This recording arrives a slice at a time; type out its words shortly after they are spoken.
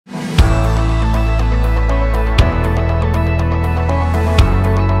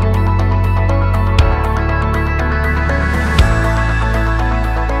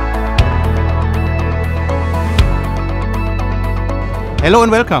Hello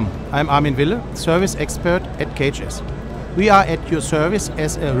and welcome. I'm Armin Wille, service expert at KHS. We are at your service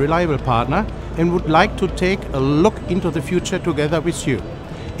as a reliable partner and would like to take a look into the future together with you.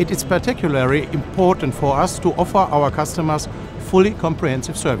 It is particularly important for us to offer our customers fully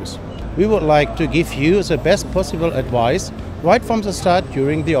comprehensive service. We would like to give you the best possible advice right from the start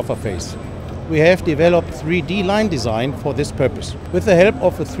during the offer phase. We have developed 3D line design for this purpose. With the help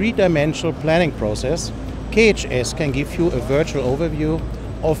of a three-dimensional planning process, KHS can give you a virtual overview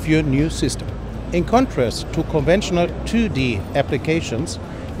of your new system. In contrast to conventional 2D applications,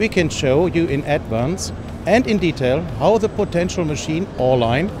 we can show you in advance and in detail how the potential machine or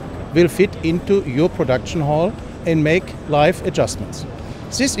line will fit into your production hall and make live adjustments.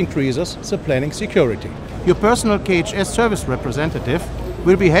 This increases the planning security. Your personal KHS service representative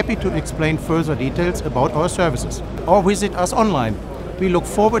will be happy to explain further details about our services or visit us online. We look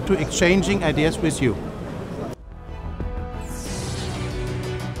forward to exchanging ideas with you.